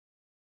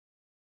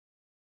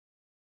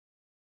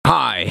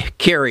Hi,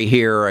 Kerry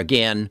here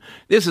again.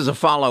 This is a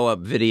follow-up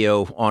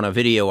video on a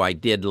video I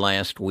did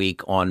last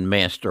week on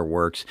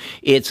Masterworks.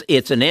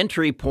 It's an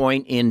entry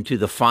point into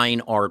the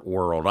fine art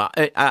world.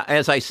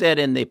 As I said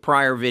in the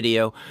prior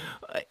video,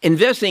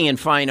 investing in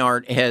fine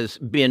art has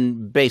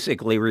been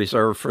basically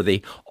reserved for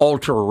the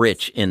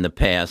ultra-rich in the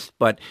past,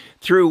 but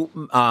through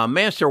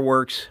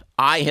Masterworks,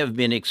 I have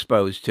been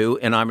exposed to,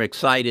 and I'm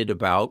excited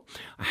about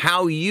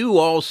how you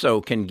also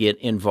can get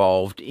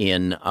involved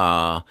in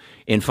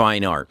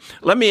fine art.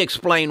 Let me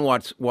explain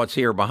what's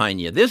here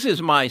behind you. This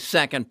is my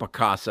second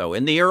Picasso.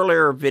 In the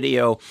earlier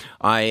video,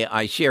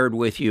 I shared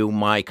with you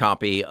my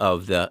copy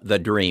of the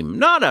Dream.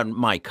 Not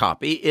my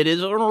copy; it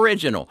is an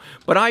original.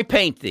 But I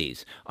paint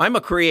these. I'm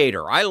a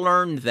creator. I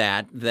learned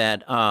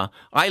that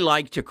I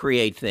like to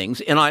create things,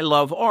 and I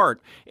love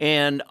art,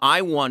 and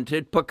I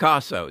wanted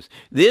Picassos.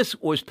 This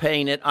was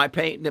painted. I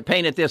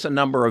painted this a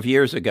number of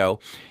years ago,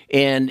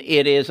 and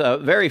it is a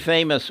very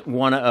famous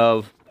one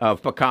of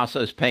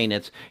Picasso's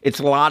paintings. It's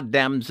La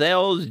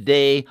Damsels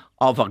de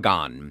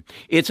Avignon.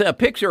 It's a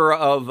picture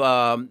of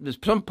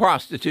some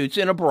prostitutes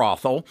in a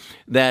brothel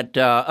that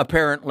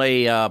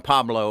apparently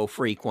Pablo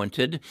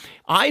frequented.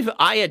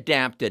 I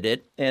adapted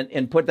it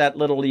and put that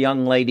little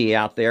young lady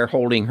out there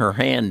holding her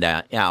hand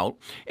out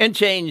and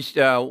changed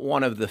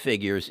one of the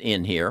figures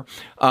in here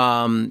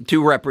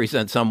to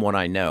represent someone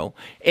I know.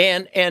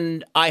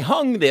 And I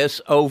hung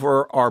this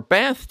over our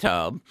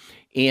bathtub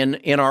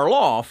in our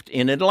loft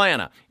in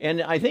Atlanta,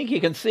 and I think you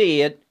can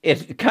see it.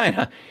 It kind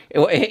of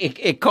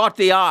it caught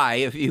the eye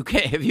if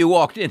you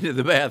walked into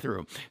the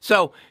bathroom.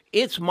 So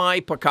it's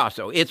my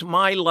Picasso. It's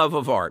my love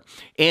of art,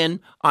 and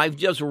I've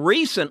just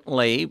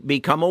recently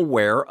become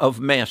aware of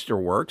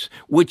Masterworks,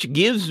 which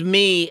gives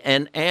me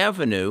an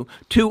avenue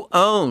to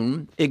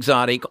own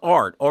exotic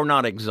art, or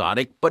not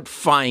exotic, but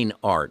fine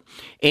art.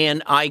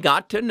 And I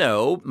got to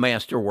know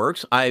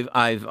Masterworks.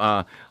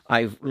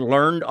 I've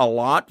learned a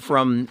lot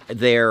from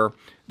their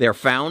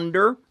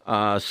founder,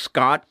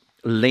 Scott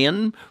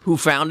Lynn, who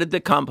founded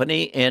the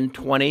company in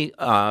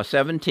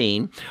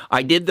 2017.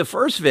 I did the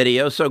first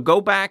video, so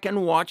go back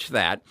and watch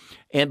that.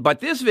 But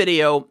this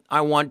video,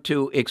 I want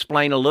to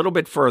explain a little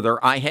bit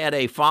further. I had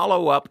a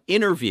follow-up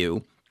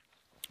interview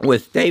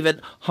with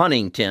David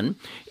Huntington,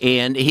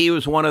 and he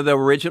was one of the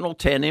original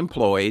 10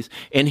 employees,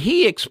 and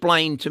he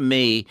explained to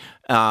me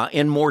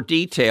in more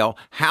detail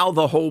how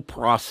the whole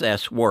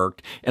process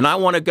worked, and I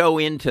want to go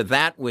into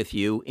that with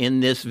you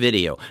in this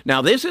video.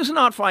 Now, this is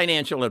not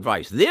financial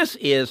advice. This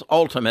is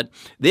ultimate.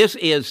 This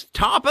is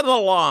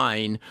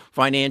top-of-the-line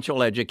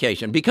financial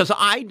education, because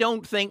I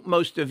don't think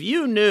most of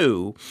you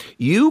knew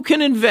you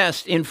can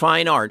invest in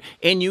fine art,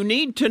 and you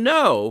need to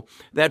know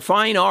that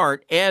fine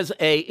art as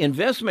a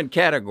investment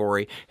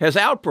category has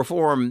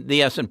outperformed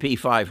the S&P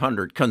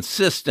 500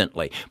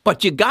 consistently.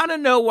 But you got to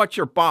know what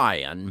you're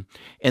buying,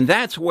 and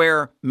that's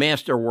where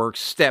Masterworks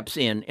steps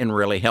in and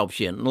really helps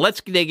you. And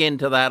let's dig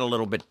into that a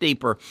little bit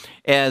deeper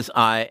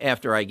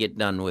after I get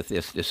done with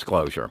this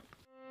disclosure.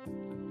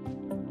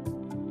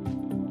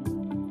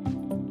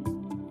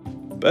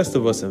 Best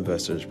of Us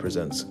Investors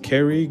presents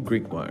Kerry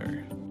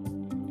Griegmeier.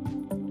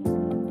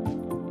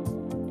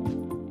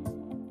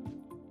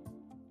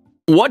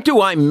 What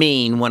do I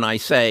mean when I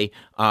say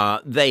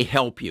they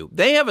help you?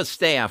 They have a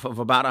staff of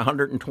about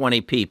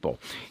 120 people.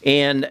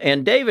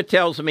 And David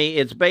tells me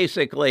it's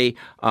basically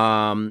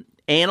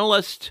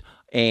analysts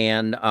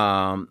and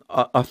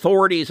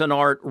authorities in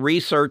art,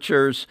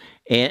 researchers,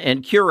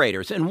 and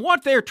curators. And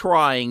what they're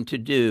trying to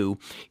do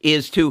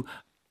is to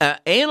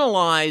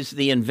analyze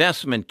the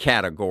investment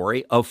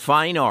category of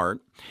fine art,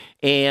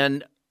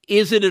 and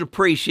is it an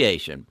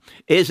appreciation?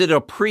 Is it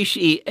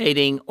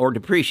appreciating or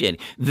depreciating?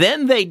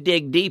 Then they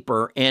dig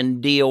deeper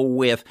and deal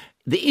with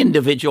the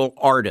individual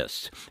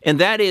artists. And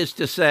that is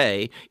to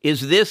say,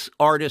 is this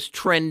artist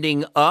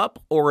trending up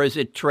or is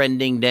it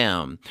trending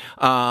down?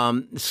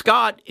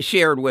 Scott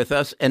shared with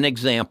us an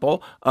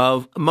example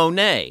of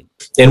Monet.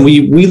 And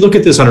we look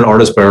at this on an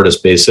artist by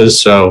artist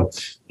basis. So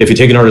if you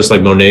take an artist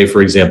like Monet,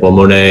 for example,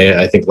 Monet,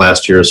 I think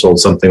last year sold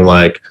something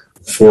like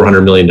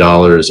 $400 million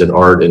in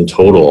art in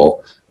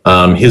total.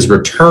 His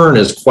return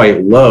is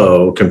quite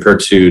low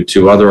compared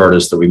to other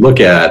artists that we look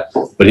at,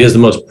 but he has the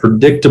most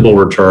predictable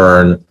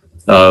return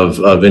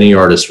of any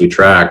artist we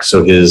track.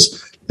 So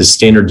his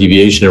standard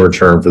deviation in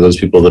return for those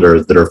people that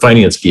are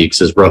finance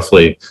geeks is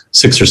roughly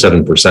 6 or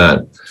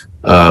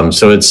 7%.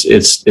 So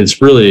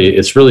it's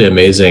really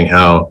amazing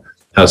how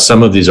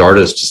some of these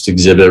artists just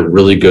exhibit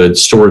really good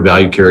stored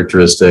value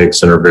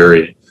characteristics and are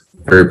very,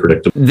 very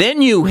predictable.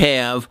 Then you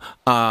have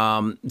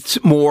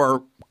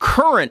more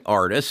current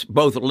artists,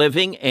 both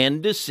living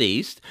and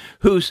deceased,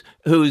 whose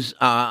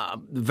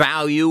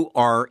value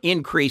are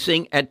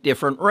increasing at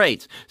different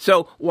rates.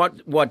 So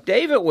what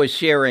David was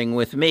sharing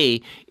with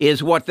me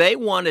is what they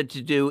wanted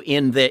to do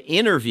in the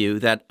interview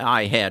that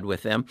I had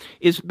with them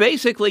is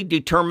basically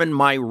determine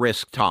my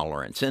risk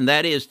tolerance. And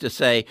that is to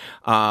say,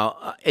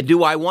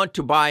 do I want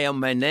to buy a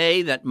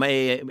Monet that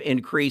may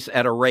increase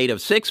at a rate of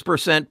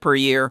 6% per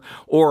year,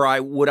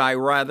 or would I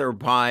rather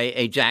buy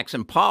a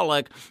Jackson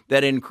Pollock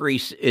that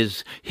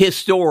increases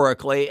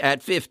historically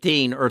at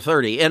 15 or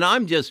 30? And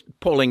I'm just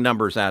pulling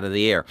numbers out of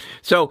the air.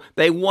 So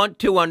they want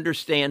to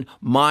understand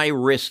my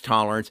risk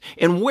tolerance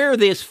and where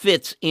this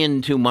fits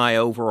into my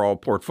overall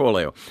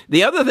portfolio.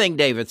 The other thing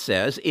David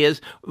says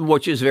is,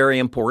 which is very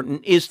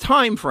important, is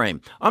time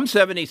frame. I'm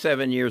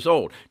 77 years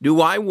old.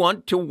 Do I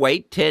want to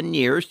wait 10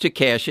 years to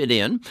cash it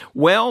in?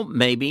 Well,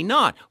 maybe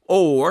not.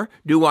 Or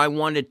do I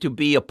want it to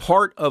be a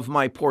part of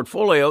my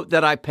portfolio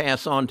that I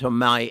pass on to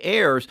my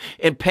heirs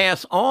and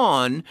pass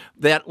on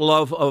that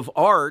love of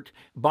art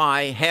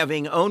by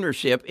having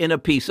ownership in a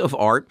piece of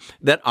art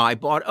that I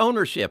bought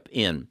ownership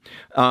in?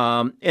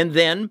 And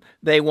then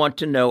they want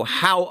to know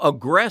how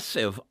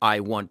aggressive I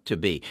want to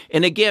be.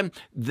 And again,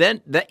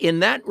 then in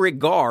that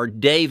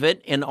regard,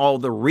 David and all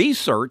the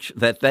research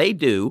that they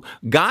do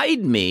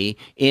guide me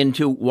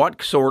into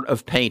what sort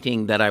of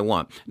painting that I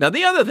want. Now,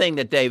 the other thing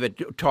that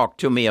David talked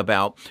to me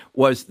about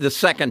was the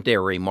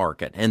secondary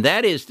market. And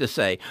that is to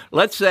say,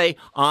 let's say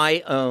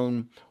I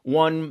own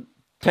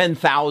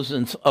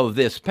 1/10,000th of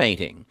this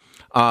painting.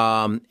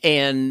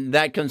 And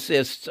that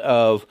consists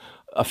of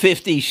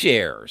 50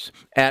 shares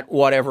at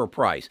whatever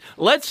price.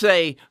 Let's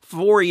say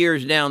 4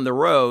 years down the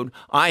road,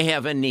 I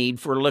have a need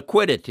for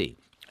liquidity.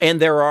 And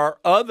there are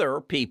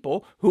other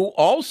people who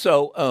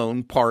also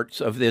own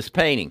parts of this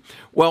painting.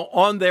 Well,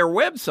 on their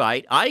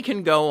website, I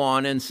can go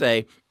on and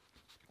say,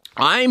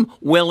 I'm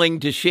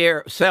willing to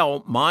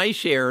sell my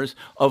shares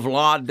of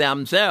La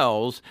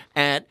Damsels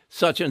at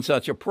such and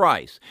such a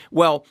price.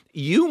 Well,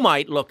 you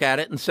might look at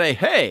it and say,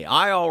 hey,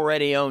 I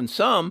already own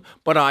some,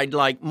 but I'd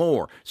like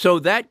more. So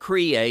that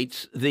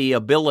creates the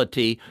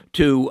ability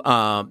to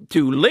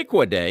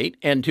liquidate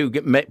and to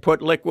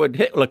put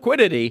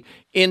liquidity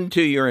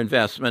into your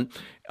investment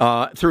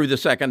through the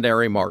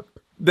secondary market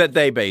that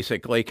they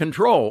basically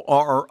control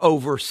or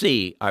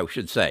oversee, I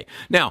should say.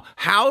 Now,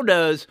 how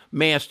does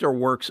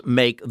Masterworks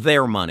make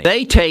their money?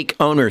 They take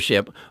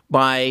ownership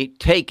by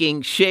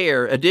taking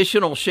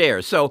additional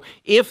shares. So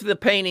if the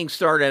painting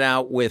started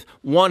out with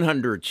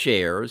 100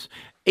 shares,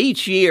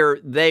 each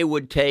year they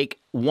would take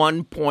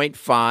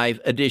 1.5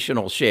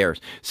 additional shares.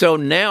 So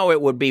now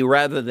it would be,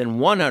 rather than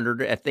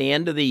 100 at the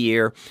end of the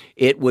year,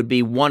 it would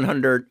be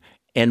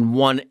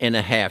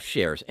 101.5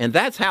 shares. And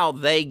that's how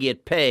they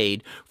get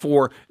paid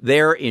for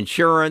their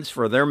insurance,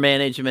 for their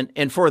management,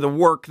 and for the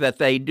work that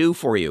they do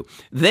for you.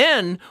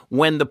 Then,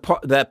 when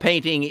the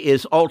painting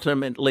is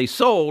ultimately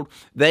sold,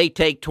 they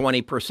take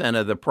 20%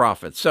 of the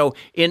profit. So,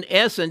 in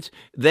essence,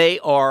 they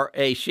are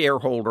a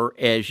shareholder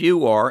as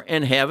you are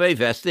and have a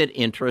vested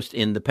interest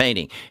in the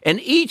painting. And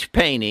each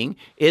painting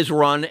is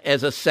run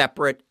as a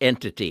separate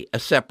entity, a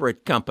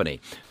separate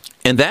company.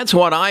 And that's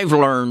what I've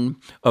learned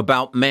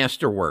about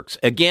Masterworks.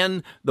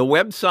 Again, the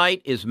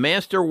website is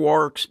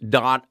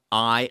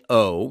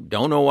masterworks.io.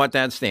 Don't know what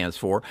that stands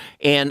for.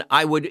 And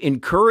I would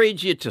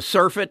encourage you to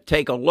surf it,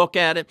 take a look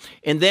at it.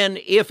 And then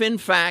if, in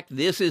fact,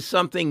 this is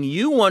something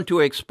you want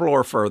to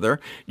explore further,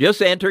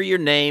 just enter your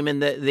name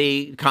and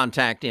the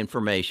contact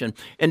information.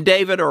 And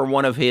David or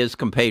one of his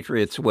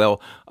compatriots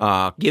will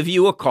give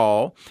you a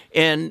call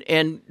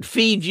and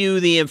feed you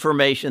the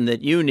information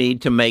that you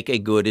need to make a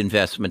good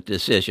investment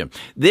decision.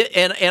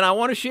 And I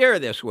want to share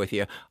this with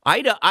you.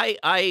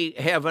 I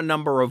have a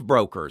number of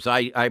brokers.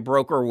 I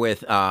broker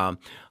with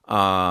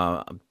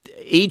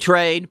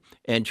E-Trade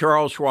and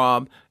Charles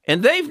Schwab,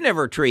 and they've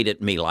never treated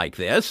me like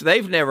this.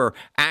 They've never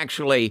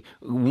actually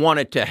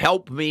wanted to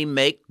help me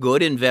make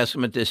good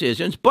investment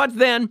decisions. But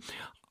then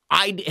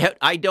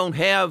I don't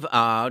have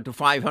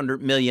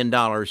 $500 million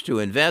to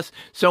invest,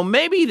 so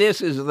maybe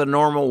this is the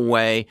normal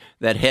way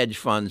that hedge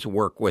funds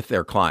work with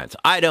their clients.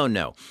 I don't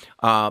know.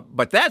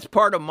 But that's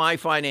part of my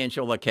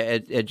financial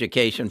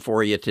education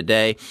for you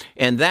today,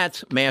 and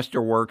that's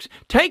Masterworks.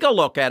 Take a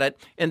look at it,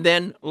 and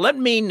then let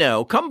me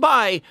know. Come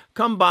by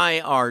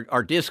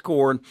our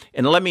Discord,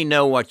 and let me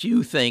know what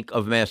you think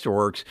of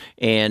Masterworks,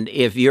 and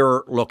if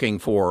you're looking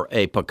for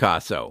a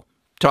Picasso.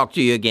 Talk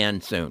to you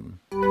again soon.